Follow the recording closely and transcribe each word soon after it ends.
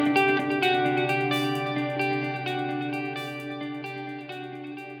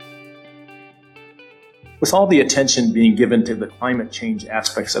With all the attention being given to the climate change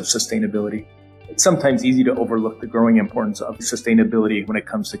aspects of sustainability, it's sometimes easy to overlook the growing importance of sustainability when it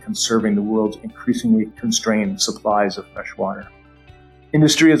comes to conserving the world's increasingly constrained supplies of fresh water.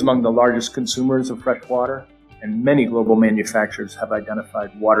 Industry is among the largest consumers of fresh water, and many global manufacturers have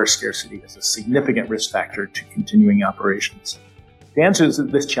identified water scarcity as a significant risk factor to continuing operations. To answer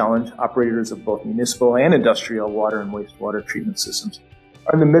this challenge, operators of both municipal and industrial water and wastewater treatment systems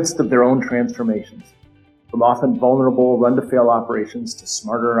are in the midst of their own transformations, from often vulnerable run-to-fail operations to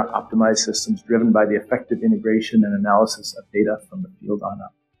smarter, optimized systems driven by the effective integration and analysis of data from the field on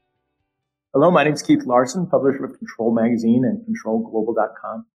up. Hello, my name is Keith Larson, publisher of Control Magazine and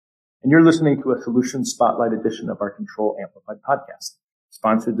ControlGlobal.com, and you're listening to a Solutions Spotlight edition of our Control Amplified podcast,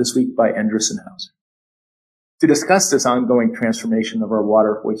 sponsored this week by Endress & Hauser. To discuss this ongoing transformation of our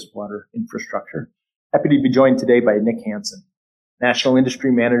water wastewater infrastructure, happy to be joined today by Nick Hansen, National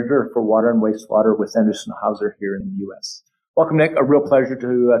Industry Manager for Water and Wastewater with Endress & Hauser here in the U.S. Welcome, Nick. A real pleasure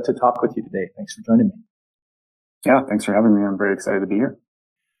to talk with you today. Thanks for joining me. Yeah, thanks for having me. I'm very excited to be here.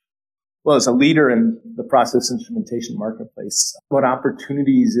 Well, as a leader in the process instrumentation marketplace, what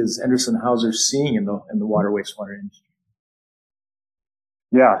opportunities is Endress & Hauser seeing in the water wastewater industry?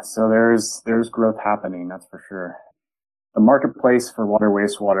 Yeah, so there's growth happening, that's for sure. The marketplace for water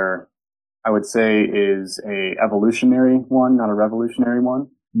wastewater, I would say, is a evolutionary one, not a revolutionary one.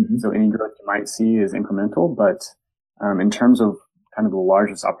 Mm-hmm. So any growth you might see is incremental, but in terms of kind of the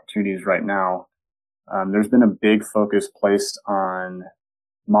largest opportunities right now, there's been a big focus placed on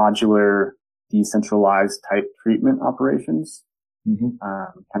modular, decentralized type treatment operations,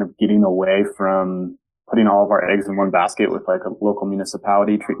 kind of getting away from putting all of our eggs in one basket with like a local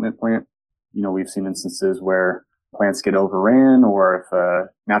municipality treatment plant. You know, we've seen instances where plants get overran, or if a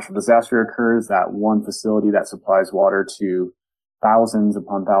natural disaster occurs, that one facility that supplies water to thousands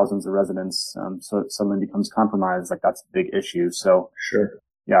upon thousands of residents, so it suddenly becomes compromised. Like, that's a big issue. So, sure.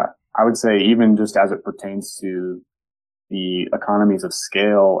 Yeah, I would say even just as it pertains to the economies of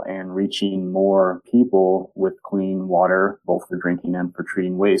scale and reaching more people with clean water, both for drinking and for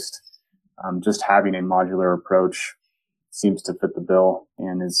treating waste, just having a modular approach seems to fit the bill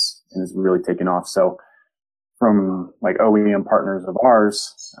and is really taking off. So from like OEM partners of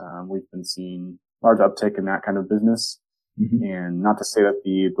ours, we've been seeing large uptick in that kind of business. Mm-hmm. And not to say that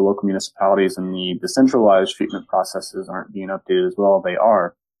the local municipalities and the decentralized treatment processes aren't being updated as well. They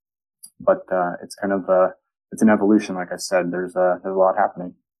are, but it's kind of it's an evolution. Like I said, there's a lot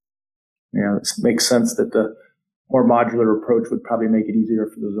happening. Yeah, it makes sense that the more modular approach would probably make it easier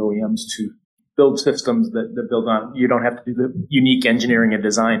for those OEMs to build systems that build on. You don't have to do the unique engineering and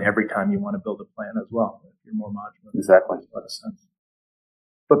design every time you want to build a plant as well. If you're more modular. Exactly. Makes a lot of sense.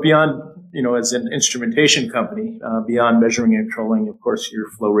 But beyond, as an instrumentation company, beyond measuring and controlling, of course, your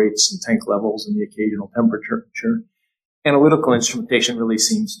flow rates and tank levels and the occasional temperature, analytical instrumentation really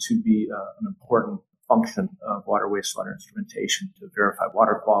seems to be an important function of water wastewater instrumentation to verify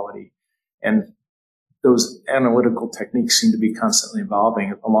water quality. And those analytical techniques seem to be constantly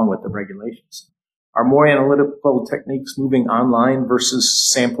evolving along with the regulations. Are more analytical techniques moving online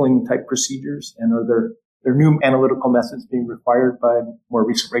versus sampling type procedures? And are there new analytical methods being required by more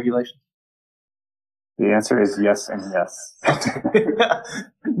recent regulations? The answer is yes and yes.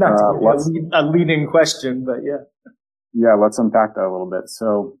 Not a leading question, but yeah. Yeah, let's unpack that a little bit.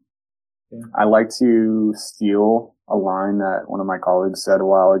 So I like to steal a line that one of my colleagues said a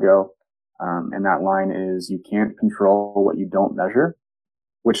while ago. And that line is, you can't control what you don't measure,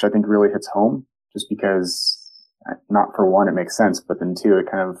 which I think really hits home, just because, not for one, it makes sense, but then two, it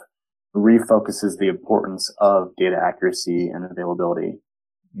kind of refocuses the importance of data accuracy and availability.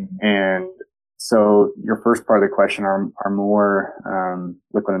 Mm-hmm. And so your first part of the question, are more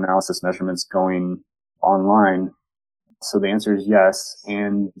liquid analysis measurements going online? So the answer is yes,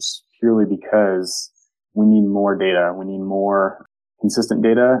 and purely because we need more data. We need more consistent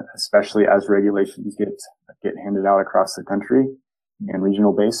data, especially as regulations get handed out across the country and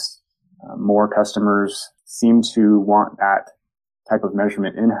regional based. More customers seem to want that type of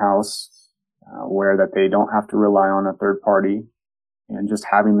measurement in-house, where that they don't have to rely on a third party. And just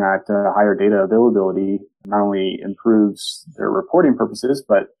having that higher data availability not only improves their reporting purposes,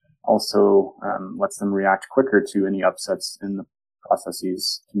 but also lets them react quicker to any upsets in the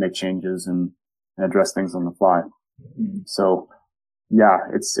processes to make changes and address things on the fly. Mm-hmm. So yeah,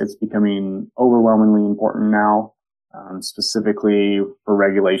 it's becoming overwhelmingly important now, specifically for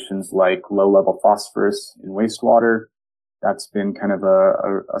regulations like low-level phosphorus in wastewater. That's been kind of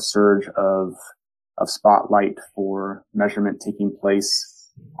a surge of spotlight for measurement taking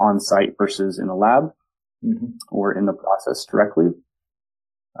place on site versus in a lab, or in the process directly.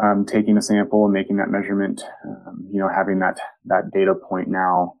 taking a sample and making that measurement, having that data point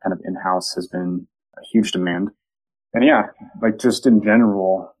now kind of in-house has been a huge demand. And yeah, like just in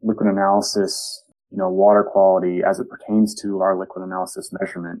general, liquid analysis, water quality as it pertains to our liquid analysis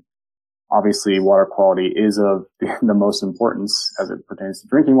measurement. Obviously, water quality is of the most importance as it pertains to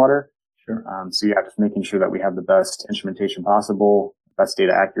drinking water. Sure. So yeah, just making sure that we have the best instrumentation possible, best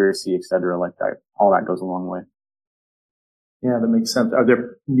data accuracy, et cetera, like that. All that goes a long way. Yeah, that makes sense. Are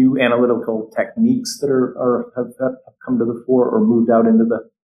there new analytical techniques that have come to the fore or moved out into the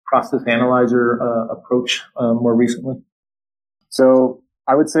process analyzer approach more recently? So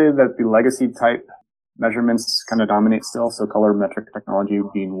I would say that the legacy type measurements kind of dominate still. So colorimetric technology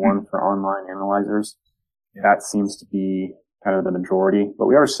being one for online analyzers. Yeah. That seems to be kind of the majority, but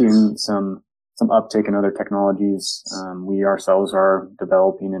we are seeing some uptake in other technologies. We ourselves are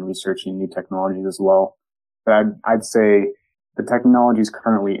developing and researching new technologies as well. But I'd say the technologies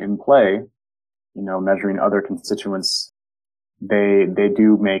currently in play, measuring other constituents, they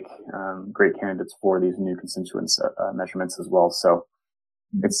do make great candidates for these new constituents measurements as well. So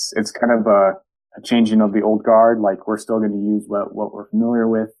it's kind of a changing of the old guard. Like we're still going to use what we're familiar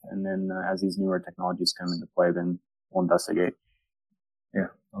with, and then as these newer technologies come into play, then we'll investigate. Yeah,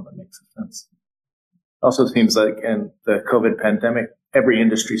 well, that makes sense. Also seems like in the COVID pandemic, every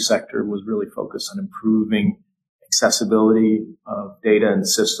industry sector was really focused on improving accessibility of data and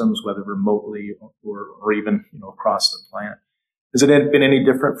systems, whether remotely or even across the plant. Has it been any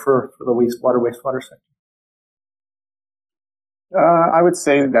different for the wastewater sector? I would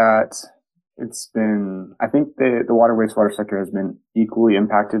say that I think the water wastewater sector has been equally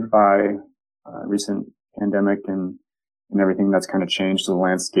impacted by recent pandemic and everything that's kind of changed the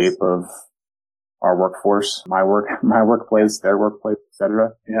landscape of our workforce, my workplace, their workplace, et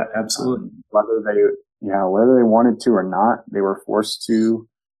cetera. Yeah, absolutely. Whether they wanted to or not, they were forced to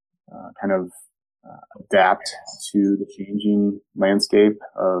kind of adapt to the changing landscape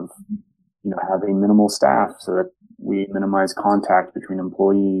of having minimal staff so that we minimize contact between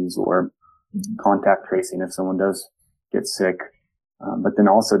employees or contact tracing if someone does get sick. But then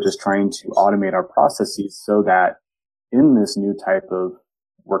also just trying to automate our processes so that in this new type of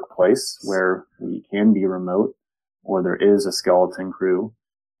workplace where we can be remote or there is a skeleton crew,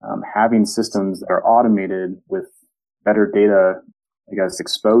 having systems that are automated with better data,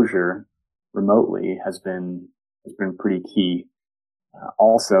 exposure remotely has been pretty key.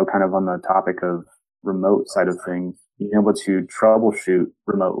 Also kind of on the topic of remote side of things, being able to troubleshoot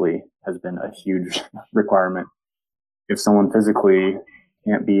remotely has been a huge requirement. If someone physically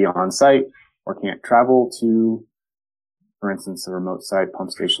can't be on site or can't travel to, for instance, a remote site,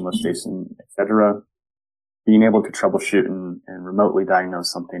 pump station, lift station, etc., being able to troubleshoot and remotely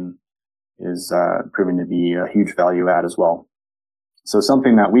diagnose something is proving to be a huge value add as well. So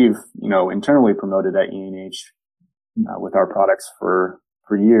something that we've, internally promoted at E&H with our products for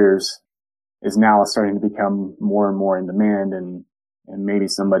years is now starting to become more and more in demand, and maybe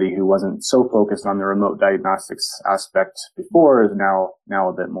somebody who wasn't so focused on the remote diagnostics aspect before is now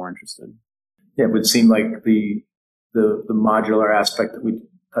a bit more interested. Yeah, it would seem like the modular aspect that we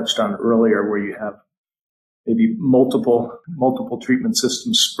touched on earlier, where you have maybe multiple treatment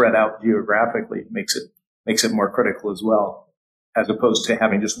systems spread out geographically, makes it more critical as well, as opposed to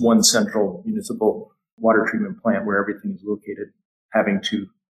having just one central municipal water treatment plant where everything is located, having to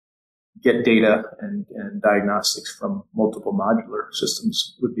get data and diagnostics from multiple modular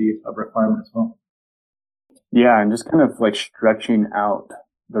systems would be a requirement as well. Yeah, and just kind of like stretching out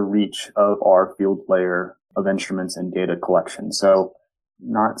the reach of our field layer of instruments and data collection. So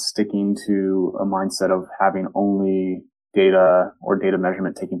not sticking to a mindset of having only data or data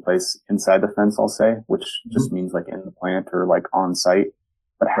measurement taking place inside the fence, I'll say, which just means like in the plant or like on site,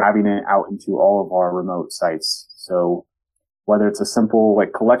 but having it out into all of our remote sites. So whether it's a simple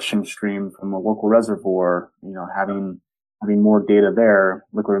like collection stream from a local reservoir, having more data there,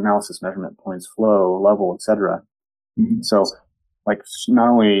 liquid analysis measurement points, flow, level, etc. Mm-hmm. So like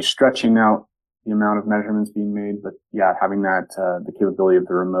not only stretching out the amount of measurements being made, but yeah, having that, the capability of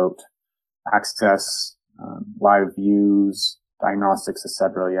the remote access, live views, diagnostics,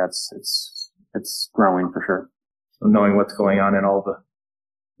 etc. Yeah, it's growing for sure. So knowing what's going on in all the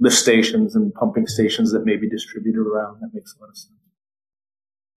lift stations and pumping stations that may be distributed around, that makes a lot of sense.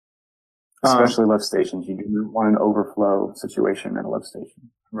 Especially lift stations. You do want an overflow situation at a lift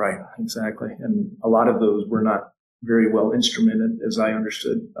station. Right, exactly. And a lot of those were not very well instrumented, as I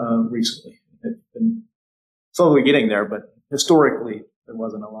understood, recently. It's been slowly getting there, but historically there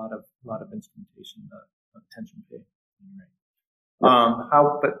wasn't a lot of instrumentation attention paid.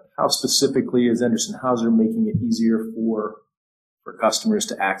 Right. How specifically is Anderson Hauser making it easier for for customers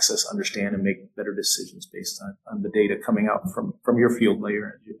to access, understand, and make better decisions based on the data coming out from your field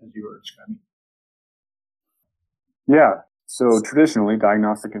layer, as you were describing. Yeah. So traditionally,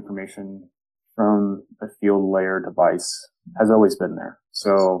 diagnostic information from a field layer device has always been there.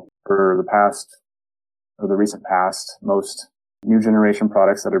 So for the recent past, most new generation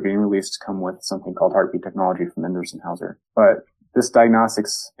products that are being released come with something called heartbeat technology from Enders & Hauser. But this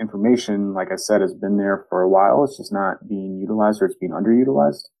diagnostics information, like I said, has been there for a while. It's just not being utilized, or it's being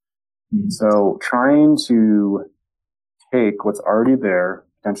underutilized. Mm-hmm. So trying to take what's already there,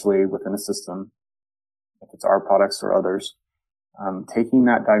 potentially within a system, if it's our products or others, taking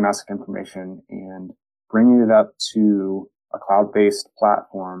that diagnostic information and bringing it up to a cloud-based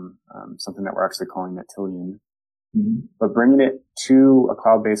platform, something that we're actually calling Matillion, but bringing it to a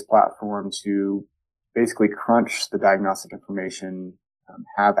cloud-based platform to basically crunch the diagnostic information,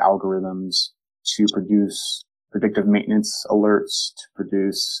 have algorithms to produce predictive maintenance alerts, to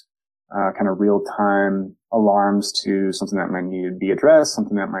produce kind of real-time alarms to something that might need to be addressed,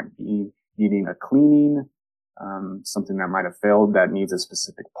 something that might be needing a cleaning, something that might have failed that needs a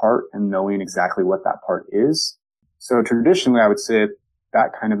specific part, and knowing exactly what that part is. So traditionally, I would say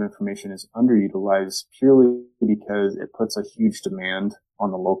that kind of information is underutilized purely because it puts a huge demand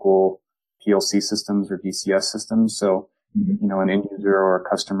on the local PLC systems or DCS systems. So, an end user or a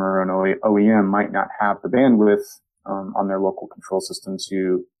customer or an OEM might not have the bandwidth on their local control system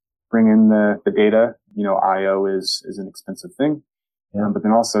to bring in the data. I/O is an expensive thing. Yeah. But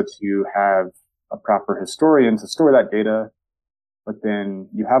then also to have a proper historian to store that data. But then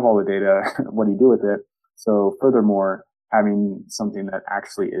you have all the data. What do you do with it? So furthermore, having something that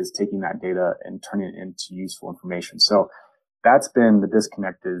actually is taking that data and turning it into useful information. So that's been the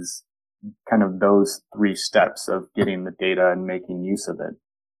disconnect, is kind of those 3 steps of getting the data and making use of it.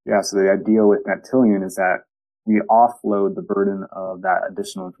 Yeah. So the idea with Matillion is that we offload the burden of that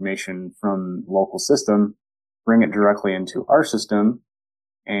additional information from local system, bring it directly into our system,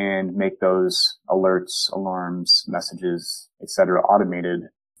 and make those alerts, alarms, messages, etc., automated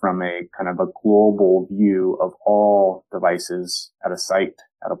from a kind of a global view of all devices at a site,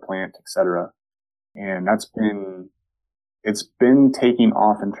 at a plant, etc. And it's been taking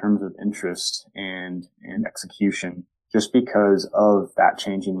off in terms of interest and execution, just because of that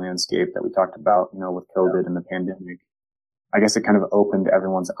changing landscape that we talked about, with COVID and the pandemic. I guess it kind of opened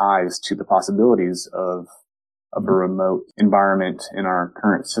everyone's eyes to the possibilities of a remote environment in our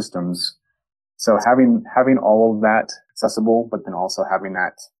current systems. So having all of that accessible, but then also having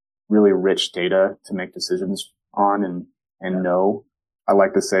that really rich data to make decisions on and know. I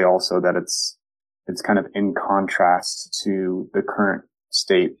like to say also that it's kind of in contrast to the current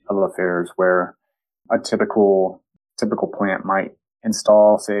state of affairs, where a typical plant might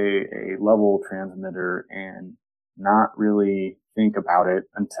install, say, a level transmitter and not really think about it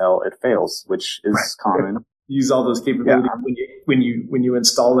until it fails, which is common. Use all those capabilities when you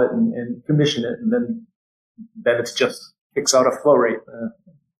install it and commission it, and then it's just kicks out a flow rate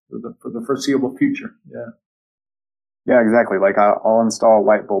for the foreseeable future. Yeah, exactly. Like I'll install a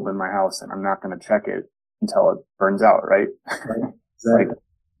light bulb in my house, and I'm not going to check it until it burns out, right? Right. Exactly. Like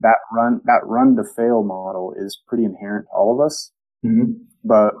that run to fail model is pretty inherent to all of us. Mm-hmm.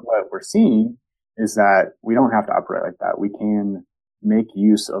 But what we're seeing is that we don't have to operate like that. We can make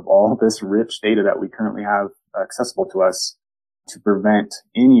use of all this rich data that we currently have accessible to us to prevent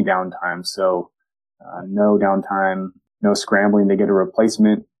any downtime. So no downtime, no scrambling to get a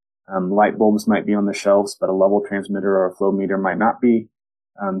replacement. Light bulbs might be on the shelves, but a level transmitter or a flow meter might not be.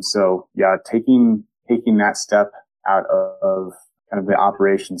 So yeah, taking that step out of kind of the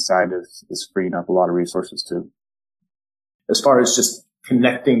operations side is freeing up a lot of resources too. As far as just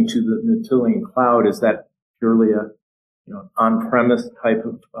connecting to the Matillion cloud, is that purely a on-premise type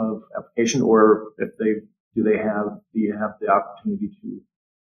of application, or do you have the opportunity to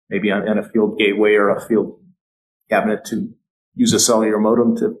maybe on a field gateway or a field cabinet to use a cellular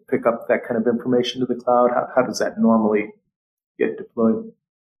modem to pick up that kind of information to the cloud? How does that normally get deployed?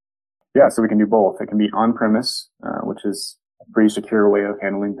 Yeah, so we can do both. It can be on-premise, which is a pretty secure way of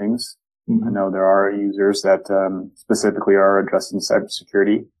handling things. Mm-hmm. I know there are users that specifically are addressing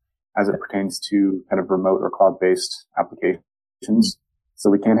cybersecurity as it pertains to kind of remote or cloud-based applications. Mm-hmm. So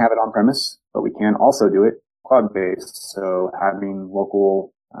we can have it on-premise, but we can also do it cloud-based. So having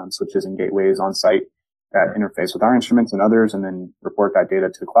local switches and gateways on site that interface with our instruments and others, and then report that data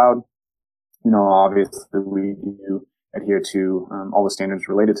to the cloud. Obviously we do adhere to all the standards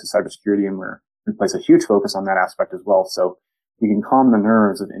related to cybersecurity, and we place a huge focus on that aspect as well. So we can calm the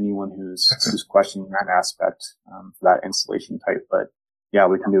nerves of anyone who's questioning that aspect for that installation type. But yeah,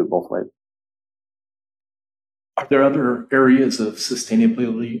 we can do it both ways. Are there other areas of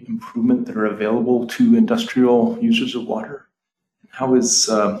sustainability improvement that are available to industrial users of water? How is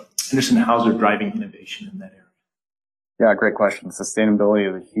Henderson Hauser driving innovation in that area? Yeah, great question. Sustainability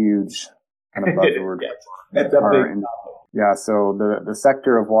is a huge kind of buzzword. So the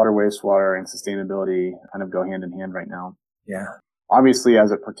sector of water, wastewater, and sustainability kind of go hand in hand right now. Yeah. Obviously,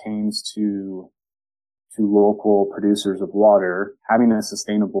 as it pertains to local producers of water, having a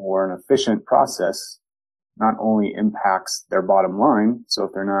sustainable or an efficient process not only impacts their bottom line. So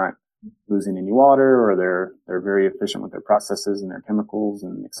if they're not losing any water, or they're very efficient with their processes and their chemicals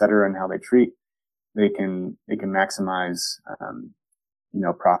and et cetera, and how they treat, they can maximize,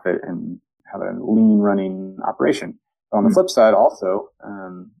 profit and have a lean running operation. But on the flip side, also,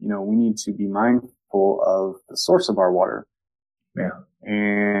 we need to be mindful of the source of our water. Yeah.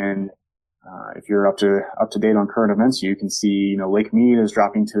 And if you're up to date on current events, you can see, Lake Mead is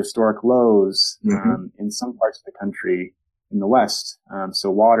dropping to historic lows in some parts of the country in the West. So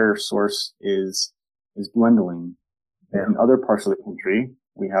water source is dwindling. Yeah. In other parts of the country,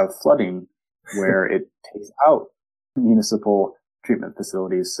 we have flooding where it takes out municipal treatment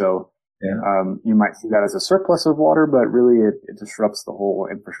facilities. So you might see that as a surplus of water, but really it disrupts the whole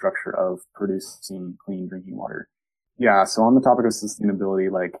infrastructure of producing clean drinking water. Yeah. So on the topic of sustainability,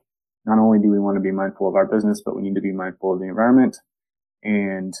 not only do we want to be mindful of our business, but we need to be mindful of the environment.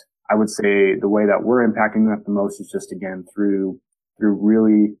 And I would say the way that we're impacting that the most is just, again, through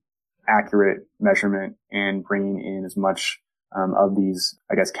really accurate measurement and bringing in as much of these,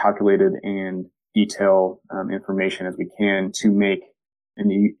 calculated and detailed information as we can to make an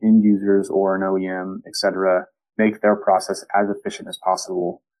end users or an OEM, et cetera, make their process as efficient as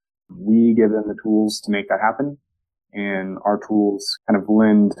possible. We give them the tools to make that happen. And our tools kind of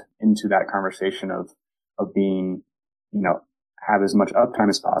blend into that conversation of being, have as much uptime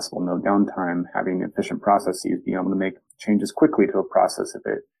as possible, no downtime, having efficient processes, being able to make changes quickly to a process if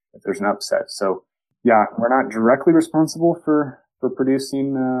there's an upset. So yeah, we're not directly responsible for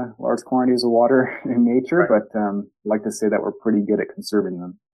producing large quantities of water in nature, right. But I'd like to say that we're pretty good at conserving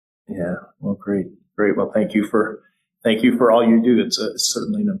them. Yeah. Well, great. Well, thank you for all you do. It's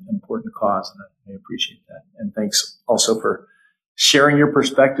certainly an important cause, and I appreciate that. And thanks also for sharing your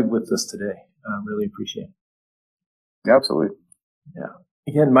perspective with us today. Really appreciate it. Yeah, absolutely. Yeah.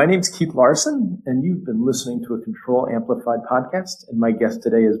 Again, my name's Keith Larson, and you've been listening to a Control Amplified podcast. And my guest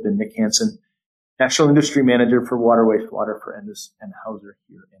today has been Nick Hansen, National Industry Manager for Water Wastewater for Henderson Hauser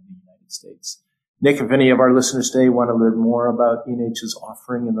here in the United States. Nick, if any of our listeners today want to learn more about E&H's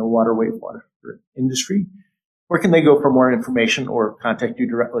offering in the water wastewater industry, where can they go for more information or contact you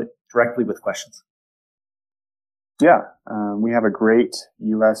directly with questions? Yeah, we have a great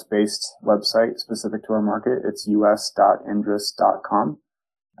U.S.-based website specific to our market. It's us.endress.com.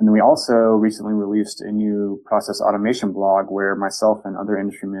 And then we also recently released a new process automation blog where myself and other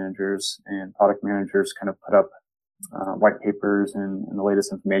industry managers and product managers kind of put up white papers and the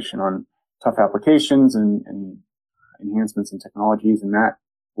latest information on tough applications and enhancements in technologies. And that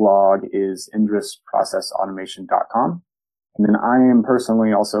blog is endressprocessautomation.com. And then I am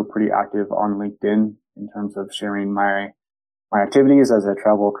personally also pretty active on LinkedIn in terms of sharing my activities as I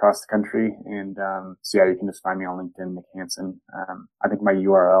travel across the country. And so yeah, you can just find me on LinkedIn, Nick Hansen. I think my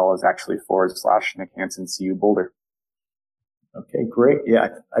URL is actually /Nick Hansen CU Boulder. Okay, great. Yeah,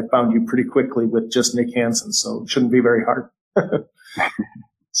 I found you pretty quickly with just Nick Hansen, so it shouldn't be very hard.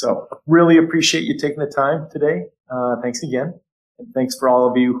 So really appreciate you taking the time today. Thanks again. And thanks for all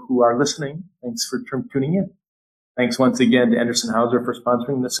of you who are listening. Thanks for tuning in. Thanks once again to Henderson Hauser for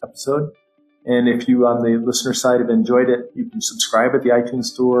sponsoring this episode. And if you on the listener side have enjoyed it, you can subscribe at the iTunes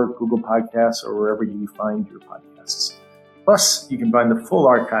Store, Google Podcasts, or wherever you find your podcasts. Plus, you can find the full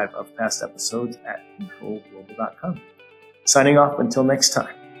archive of past episodes at controlglobal.com. Signing off until next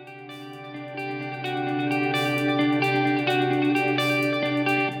time.